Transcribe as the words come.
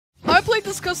I played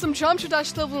this custom Geometry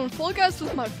Dash level in Fall Guys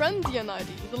with my friend dnid.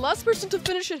 The last person to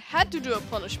finish it had to do a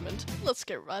punishment. Let's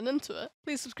get right into it.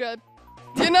 Please subscribe.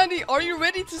 dnid, are you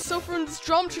ready to suffer in this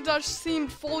Geometry Dash themed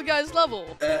Fall Guys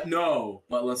level? No,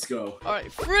 but let's go.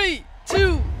 Alright, 3,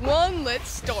 2, 1, let's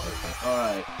start.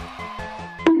 Alright.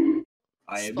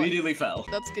 I immediately fell.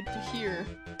 That's good to hear.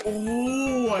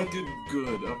 Oh, I did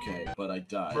good. Okay, but I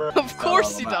died. Of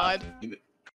course you died.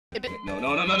 No.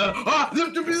 Ah!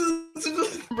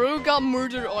 Bro got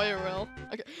murdered IRL.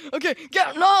 Okay,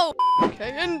 get no!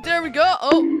 Okay, and there we go.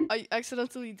 Oh, I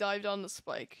accidentally dived on the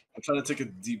spike. I'm trying to take a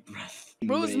deep breath.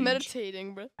 Bro is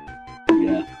meditating, bro.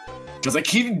 Yeah. Because I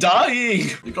keep dying!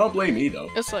 You can't blame me, though.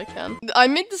 Yes, I can. I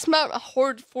made this map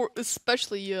hard for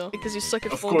especially you, because you suck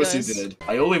at Fall Guys. Of course you did.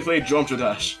 I only played Geometry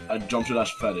Dash. A Geometry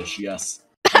Dash fetish, yes.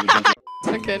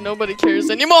 Okay, nobody cares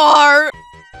anymore!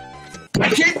 I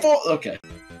can't fall- Okay.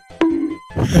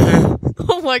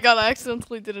 Oh my god, I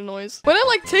accidentally did a noise. When I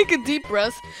like take a deep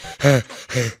breath,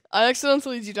 I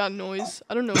accidentally do that noise.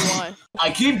 I don't know why.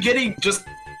 I keep getting just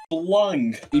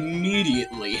flung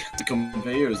immediately. The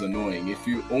conveyor is annoying. If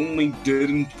you only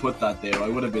didn't put that there, I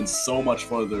would have been so much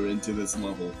farther into this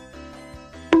level.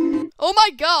 Oh my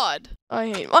god! I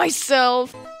hate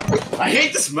myself. I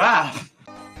hate this map!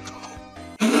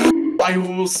 I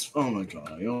almost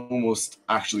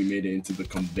actually made it into the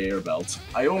conveyor belt.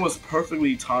 I almost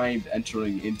perfectly timed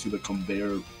entering into the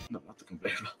conveyor, no, not the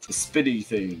conveyor belt, the spinny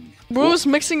thing. Bro's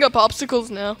mixing up obstacles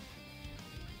now.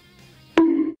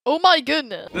 Oh my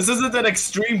goodness. This isn't an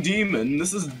extreme demon,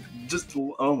 this is just,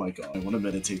 oh my god. I want to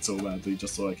meditate so badly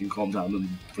just so I can calm down and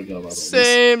forget about all this.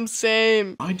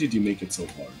 Same. Why did you make it so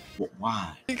hard?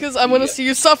 Why? Because I want to see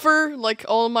you suffer, like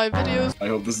all of my videos. I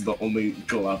hope this is the only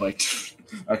collab I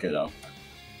Okay, no.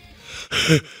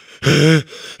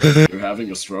 You're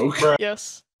having a stroke?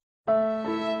 Yes.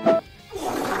 Oh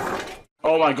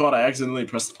my god, I accidentally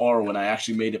pressed R when I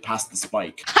actually made it past the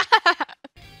spike.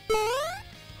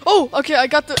 Oh, okay, I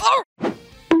got the-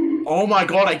 Oh my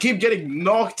god, I keep getting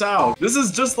knocked out. This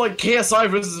is just like KSI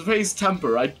versus Face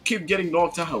Temper. I keep getting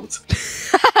knocked out.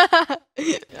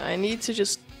 I need to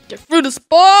just get through this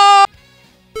bar!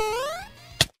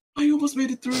 I almost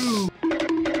made it through.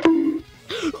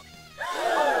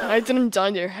 I didn't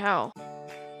die there, how?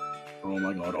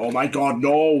 Oh my god,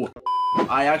 no!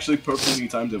 I actually perfectly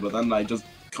timed it, but then I just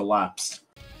collapsed.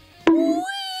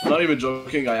 Not even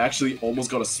joking, I actually almost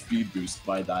got a speed boost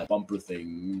by that bumper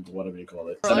thing, whatever you call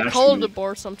it. I call it a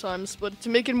bar sometimes, but to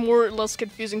make it more or less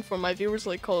confusing for my viewers,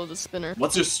 I call it a spinner.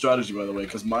 What's your strategy, by the way?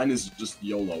 Because mine is just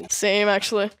YOLO. Same,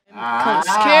 actually. Kinda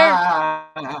scared.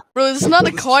 Bro, this is not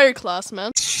a choir class,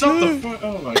 man. Shut the fuck-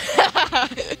 oh my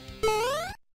god.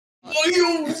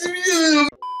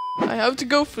 I have to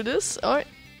go for this. Alright.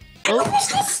 Oh.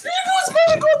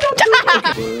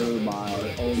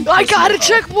 I got a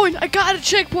checkpoint! I got a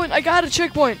checkpoint! I got a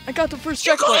checkpoint! I got the first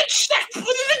checkpoint!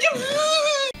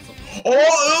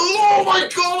 Oh my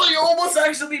god! I almost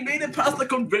actually made it past the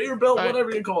conveyor belt,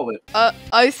 whatever you call it.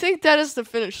 I think that is the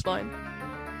finish line.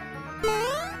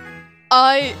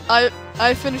 I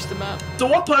finished the map. So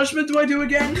what punishment do I do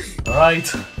again?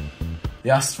 Alright.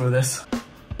 You asked for this.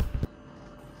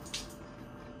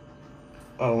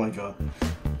 Oh my god.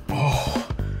 Oh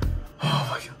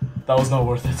my god. That was not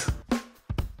worth it.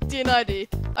 dnid,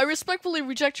 I respectfully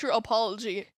reject your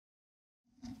apology.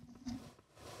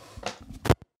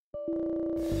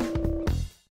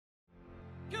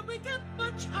 Can we get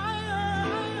much higher?